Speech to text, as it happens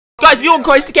guys, if you want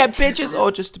coins to get bitches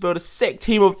or just to build a sick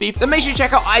team of FIFA, then make sure you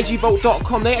check out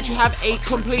igvault.com. They actually have a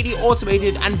completely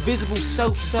automated and visible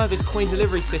self-service coin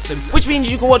delivery system, which means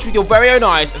you can watch with your very own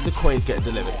eyes as the coins get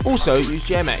delivered. Also, use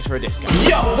GMX for a discount.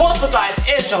 Yo, what's up guys,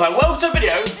 it's John. Welcome to a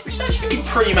video which is actually going to be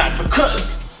pretty mad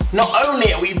because not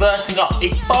only are we versing up a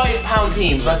 £5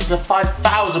 team versus a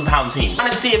 £5,000 team,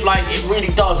 trying to see if like it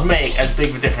really does make as big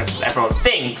of a difference as everyone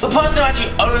thinks. The person who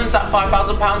actually owns that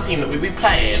 £5,000 team that we'll be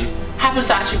playing happens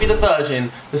to actually be the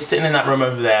virgin that's sitting in that room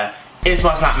over there. It's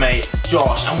my flatmate,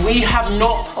 Josh, and we have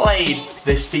not played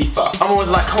this FIFA. I'm always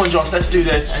like, come on Josh, let's do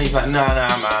this, and he's like, nah man,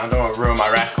 I don't want to ruin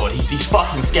my record. He's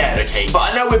fucking scared, okay?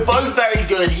 But I know we're both very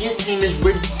good, his team is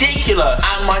ridiculous,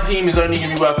 and my team is only going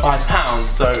to be worth £5,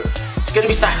 so it's going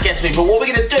to be stacked against me. But what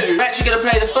we're going to do, we're actually going to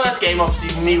play the first game,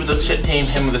 obviously me with the shit team,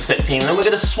 him with the sick team, and then we're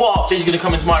going to swap. He's going to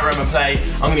come into my room and play,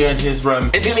 I'm going to go into his room.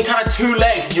 It's going to be kind of two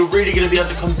legs, and you're really going to be able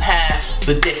to compare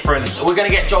the difference. We're going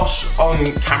to get Josh on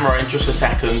camera in just a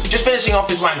second. Just finishing off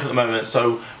his wank at the moment,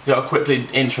 so we've got to quickly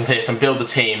intro this and build the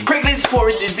team. Quickly,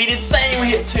 support has been insane.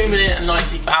 We hit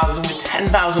 2,090,000 with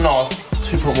 10,000 off,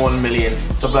 2.1 million.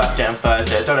 It's our birthday on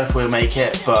Thursday. I don't know if we'll make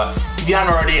it, but if you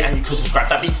haven't already and you could subscribe,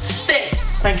 that'd be sick.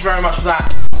 Thank you very much for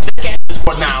that. Let's get into the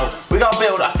squad now. We gotta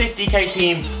build a 50k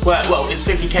team where, well, it's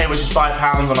 50k which is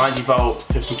 £5 on igvault,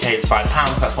 50k is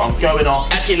 £5, that's what I'm going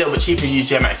off. Actually a little bit cheaper to use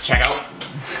GMX to check out.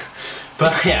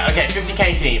 But yeah, okay,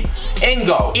 50k team. In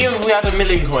goal, even if we had 1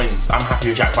 million coins, I'm happy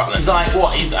with Jack Butland. He's like,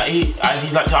 what? He's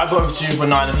like, I bought him for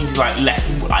 2.9, I think he's like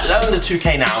less, like lower than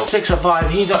 2k now. 6.5,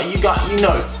 he's like, you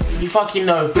fucking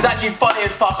know. It was actually funny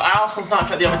as fuck. I asked on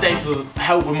Snapchat the other day for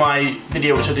help with my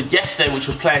video, which I did yesterday, which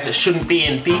was players that shouldn't be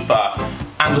in FIFA.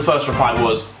 And the first reply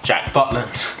was Jack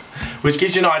Butland, which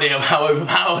gives you an idea of how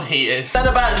overpowered he is.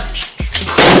 Centre back,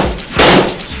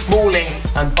 Smalling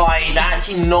and Bailly, they're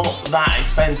actually not that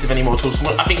expensive anymore at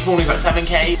all. I think Smalling's like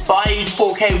 7k, Bailly's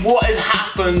 4k, what has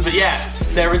happened? But yeah,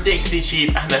 they're ridiculously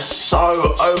cheap and they're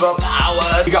so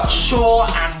overpowered. We got Shaw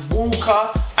and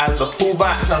Walker as the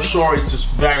fullbacks. Now Shaw is just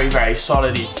very, very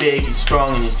solid. He's big, he's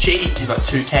strong, and he's cheap. He's like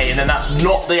 2k, and then that's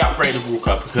not the upgraded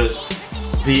Walker because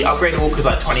the upgraded Walker is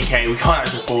like 20k. We can't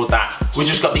actually afford that. We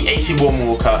just got the 81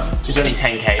 Walker, which is only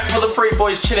 10k. For the three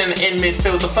boys chilling in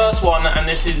midfield, the first one, and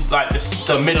this is like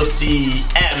the middle CM,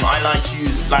 I like to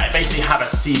use, like basically have a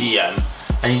CDM.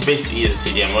 And he basically is a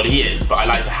CDM, well he is, but I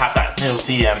like to have that middle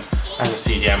CDM as a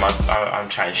CDM. I'm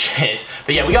trying shit.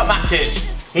 But yeah, we got Matic,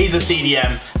 he's a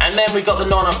CDM. And then we got the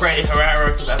non-upgraded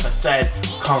Herrera, because as I said,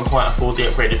 can't quite afford the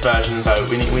upgraded version, so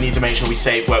we need to make sure we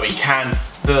save where we can.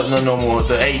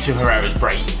 The 82 Herrera is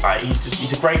great. Like,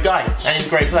 he's a great guy, and he's a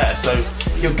great player, so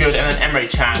you're good. And then Emre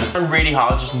Can, I'm really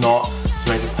hard just not to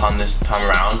make a pun this time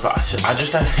around, but I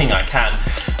just don't think I can.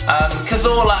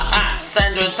 Cazorla at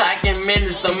centre attacking mid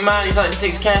is the man. He's like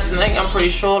 6k, so I think I'm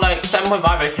pretty sure like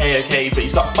 7.5k, okay, but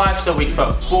he's got 5-star weak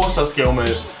foot, 4-star skill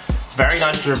moves, very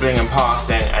nice dribbling and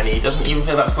passing, and he doesn't even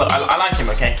feel that slow. I like him,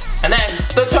 okay. And then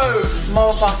the two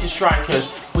motherfucking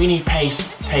strikers. We need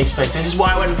pace, pace, pace. This is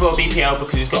why I went for a BPL,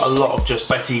 because he's got a lot of just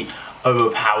sweaty,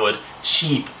 overpowered,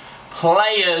 cheap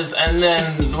players. And then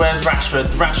where's Rashford?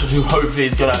 Rashford, who hopefully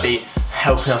is gonna be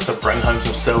helping us to bring home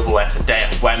some silverware today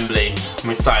at Wembley. I'm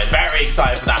excited, very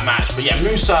excited for that match. But yeah,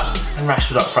 Musa and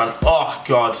Rashford up front. Oh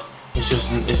god, it's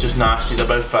just nasty. They're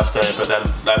both frustrated, but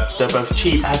they're both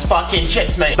cheap as fucking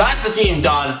chips, mate. That's the team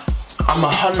done.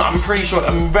 I'm pretty sure,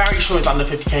 I'm very sure it's under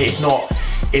 50k. If not,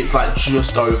 it's like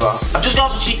just over. I've just gone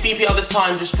for cheap BPL this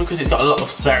time just because it's got a lot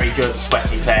of very good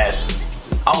sweaty players.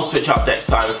 I'll switch up next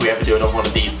time if we ever do another one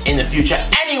of these in the future.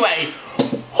 Anyway,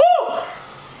 whoo!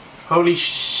 Holy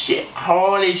shit,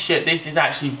 this is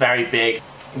actually very big.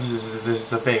 This is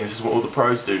the thing, this is what all the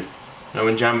pros do. You know,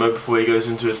 when Jambo, before he goes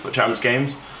into his Foot Champs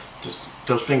games, just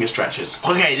does finger stretches.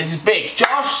 Okay, this is big.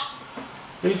 Josh,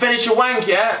 have you finished your wank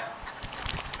yet?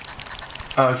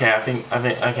 Okay, I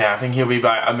think he'll be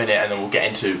about a minute and then we'll get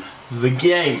into the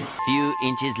game. Few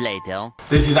inches later.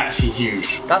 This is actually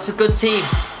huge. That's a good team.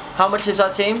 How much is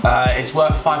that team? It's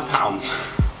worth £5.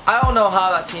 I don't know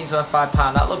how that team's worth £5.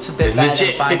 That looks a bit better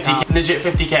than £5. Legit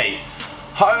 50k.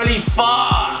 Holy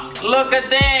fuck! Look at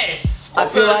this! I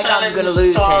feel like I'm gonna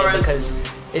lose here because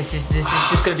this is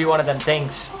just gonna be one of them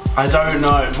things. I don't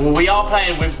know. Well, we are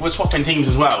playing. We're swapping teams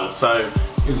as well, so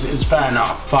it's fair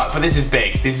enough. But this is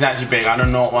big. This is actually big. I do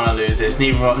not want to lose this.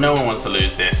 No one wants to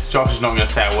lose this. Josh is not going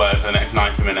to say a word for the next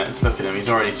 90 minutes. Look at him. He's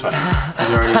already sweating. He's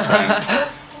already sweating.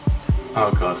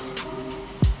 Oh god.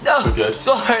 No. We're good.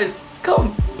 Suarez,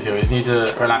 come. We just need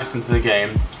to relax into the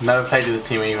game. Never played with this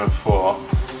team even before,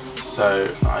 so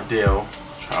it's not ideal.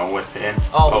 Try to whip it in.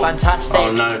 Oh, fantastic.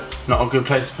 Oh no, not a good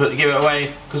place to give it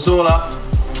away. Cazorla.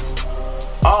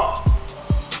 Oh,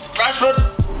 Rashford.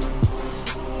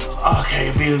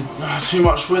 Okay, being too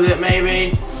much with it,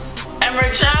 maybe.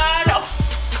 Emre Can.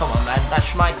 Come on, man.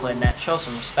 That's Schmeichel in there. Show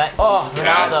some respect. Oh,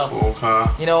 Ronaldo. Yes,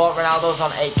 Walker. You know what? Ronaldo's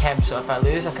on 8 chem, so if I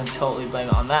lose, I can totally blame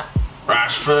it on that.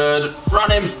 Rashford.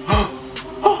 Run him.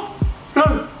 Oh,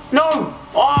 no. No.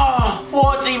 Oh,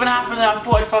 what's even happened there? I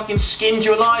thought I fucking skinned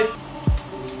you alive.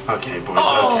 Okay, boys,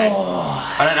 okay.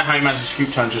 I don't know how he managed to scoop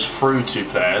turn just through 2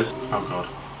 players. Oh, God.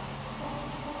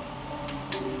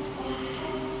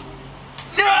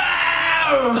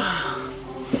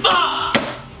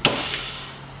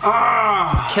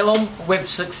 Kill him with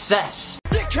success.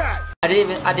 I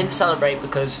didn't celebrate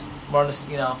because we're honest,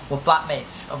 you know, we're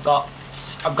flatmates. I've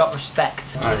got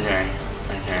respect. Okay.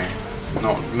 It's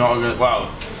not a good,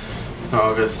 well,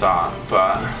 not a good start,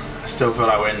 but I still feel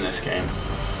like we're in this game.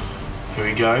 Here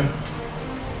we go.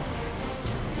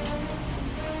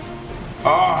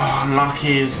 Oh,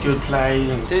 unlucky is good play.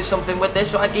 Do something with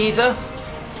this, right, geezer?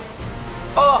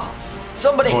 Oh,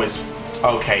 somebody. Boys,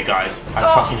 okay, guys, I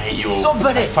fucking hate you all.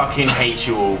 Somebody. I fucking hate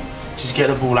you all. Just get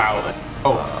the ball out.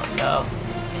 Oh, no.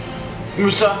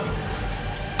 Musa,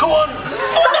 go on. What the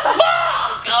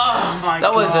fuck? Oh my god.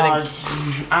 That was an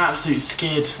absolute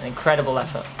skid. An incredible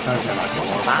effort. Okay, my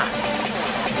god.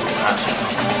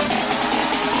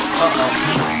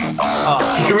 Uh-oh.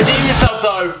 You can redeem yourself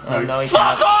though. Oh, no, he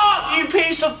Fuck can't. off, you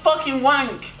piece of fucking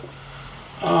wank.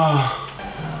 Oh.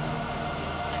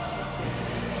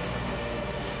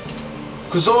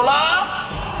 Cazorla?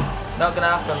 Not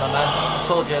gonna happen, my man. I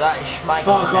told you that is Schmeichel.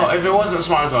 Fuck off. If it wasn't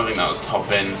Schmeichel, I think that was top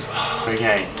bins.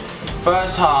 Okay.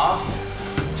 First half.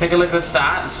 Take a look at the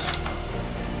stats.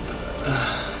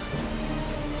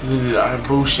 This is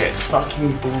bullshit.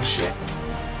 Fucking bullshit.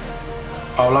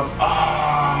 Oh, love.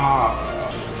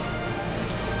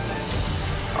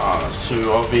 Oh, that's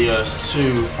too obvious.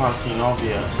 Too fucking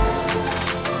obvious.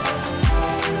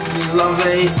 This is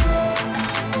lovely.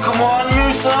 Come on,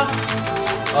 Musa.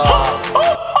 Oh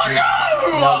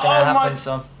no! Not gonna happen,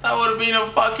 son. That would have been a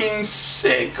fucking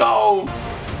sick goal.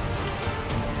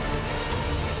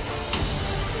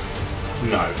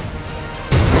 No.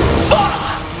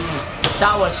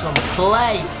 That was some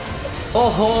play.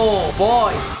 Oh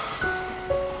boy.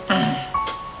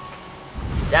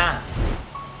 Damn.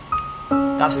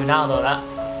 That's Ronaldo, that.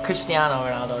 Cristiano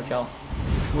Ronaldo, Joe.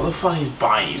 What the fuck is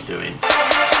Bayou doing?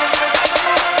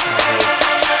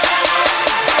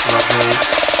 Lovely.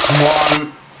 Come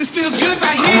on. This feels good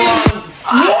right Come here. on.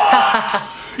 What?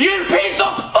 You piece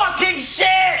of fucking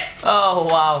shit! Oh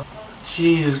wow.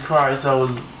 Jesus Christ, that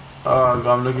was.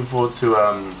 I'm looking forward to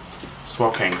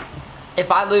swapping.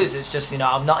 If I lose, it's just, you know,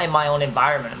 I'm not in my own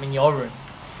environment. I'm in your room.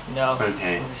 You know.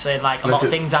 Okay. Obviously, like a lot of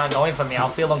things aren't going for me. I'll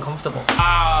feel uncomfortable.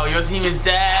 Oh, your team is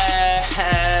dead.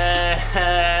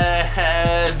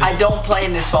 I don't play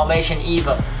in this formation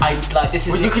either. This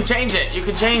is. Well, you can change it. You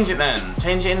can change it then.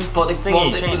 Change it in But the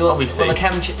thingy. Obviously.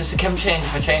 does the chem change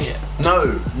if I change it?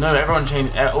 No, everyone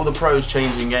change. All the pros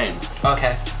change in game.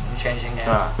 Okay, I'm changing game.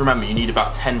 Remember, you need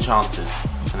about 10 chances,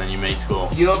 and then you may score.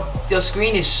 Your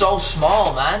screen is so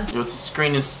small, man. Your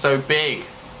screen is so big.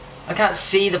 I can't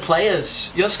see the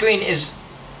players. Your screen is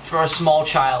for a small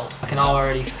child. I can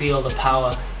already feel the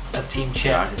power of Team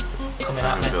Chip coming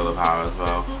at me. I can feel the power as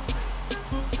well.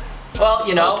 Well,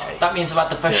 you know, that means I've had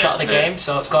the first shot of the game,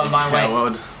 so it's going my way.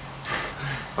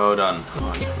 Well done.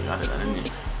 Oh, you had it then, didn't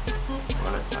you?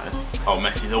 Well excited. Oh,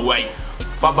 Messi's away.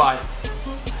 Bye-bye.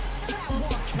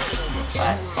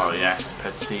 Oh, yes,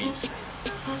 Petits.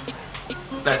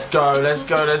 Let's go.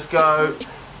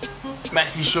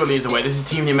 Messi surely is away. This is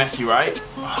Team Messi, right?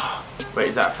 Wait,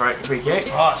 is that a free kick?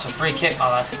 Oh, it's a free kick, my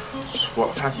lad.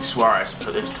 Fancy Suarez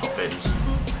put this top ins.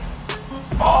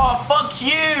 Oh, fuck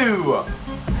you!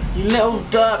 You little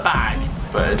dirtbag.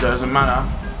 But it doesn't matter.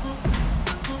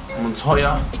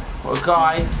 Montoya, what a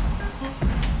guy.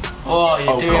 Oh,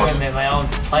 you're doing with me my own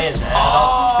players there.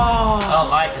 I don't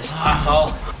like this at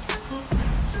all.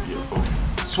 It's beautiful.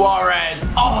 Suarez.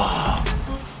 Oh,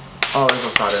 it's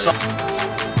offside. Suarez.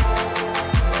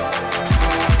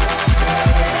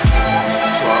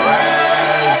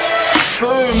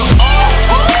 Boom.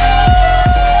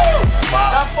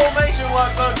 That formation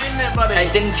worked though, didn't it, buddy?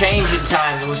 It didn't change in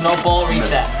time. There was no ball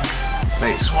reset.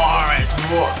 Mate, Suarez,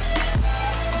 what?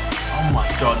 Oh my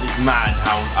god, it's mad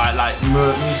how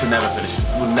Musa would never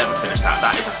finish that.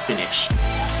 That is a finish. I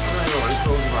don't know what he's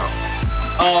talking about.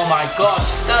 Oh my god,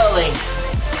 Sterling.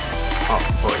 Oh,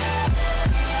 boys.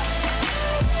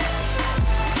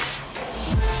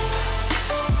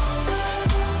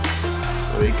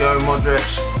 There we go, Modric.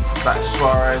 Back to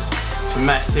Suarez. To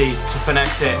Messi. To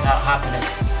finesse it. Not happening.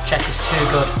 Check is too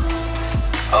good.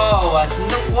 Oh,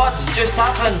 what's just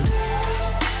happened?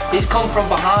 He's come from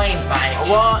behind, mate.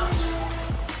 What?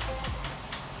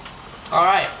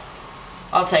 Alright.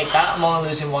 I'll take that. I'm only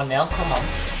losing 1-0. Come on.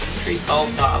 Oh,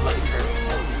 no, I'll let you through.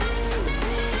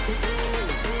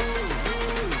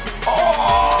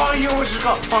 Oh, you almost just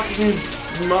got fucking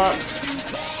murked.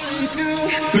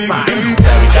 Bang.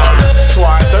 There we go.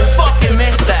 Suarez, don't fucking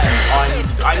miss them.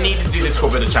 I need to do this for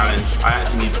a bit of challenge. I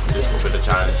actually need to do this for a bit of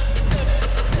challenge.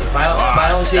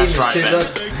 My own team is too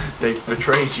good. They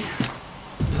betrayed you.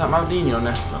 Is that Maldini or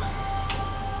Nesta?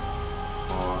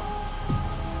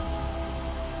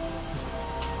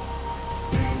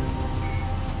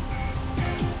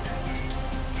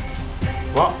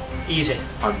 What? Easy.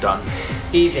 I'm done.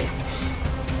 Easy.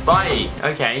 Bye.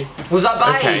 Okay. Was that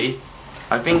bye? Okay.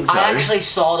 I think so. I actually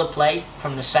saw the play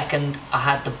from the second I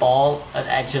had the ball at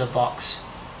the edge of the box.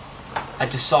 I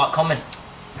just saw it coming.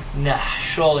 Nah,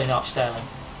 surely not Sterling.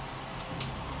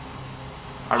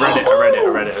 I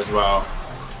read it as well.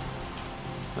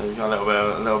 We've got a little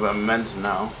bit of momentum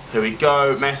now. Here we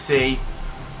go, Messi.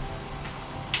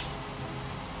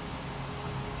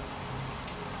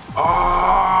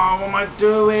 Oh, what am I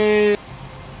doing?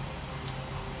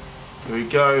 Here we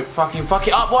go. Fuck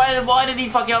it up. Why did he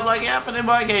fuck it up like it happened in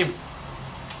my game?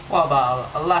 What about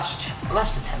a last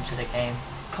attempt at the game?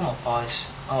 Come on, boys.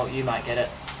 Oh, you might get it.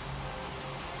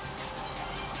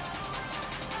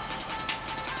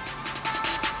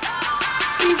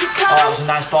 Oh, that was a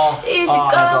nice ball. Oh,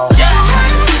 goal. Yes!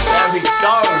 There we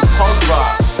go.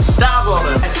 Pogba. Dab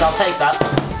on him. Yes, I'll take that.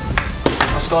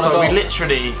 I scored a goal. We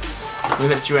literally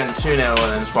went 2-0 and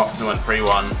then swapped and went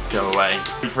 3-1 the other way.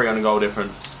 3 on a goal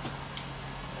difference.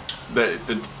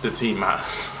 The team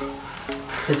matters.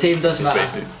 The team does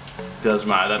matter. Does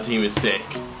matter. That team is sick.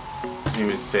 The team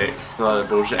is sick. A lot of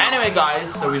bullshit. Anyway,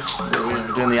 guys, so we're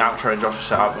doing the outro. Josh is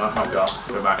set up and I can't be asked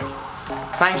to go back.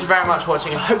 Thank you very much for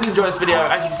watching. I hope you enjoyed this video.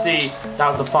 As you can see, that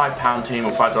was the £5 team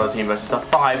or $5 team versus the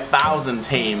 5,000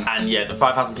 team. And yeah, the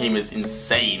 5,000 team is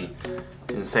insane.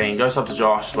 Insane. Go sub to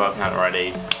Josh as well if you haven't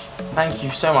already. Thank you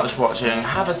so much for watching.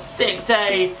 Have a sick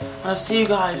day. And I'll see you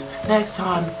guys next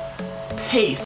time. Peace.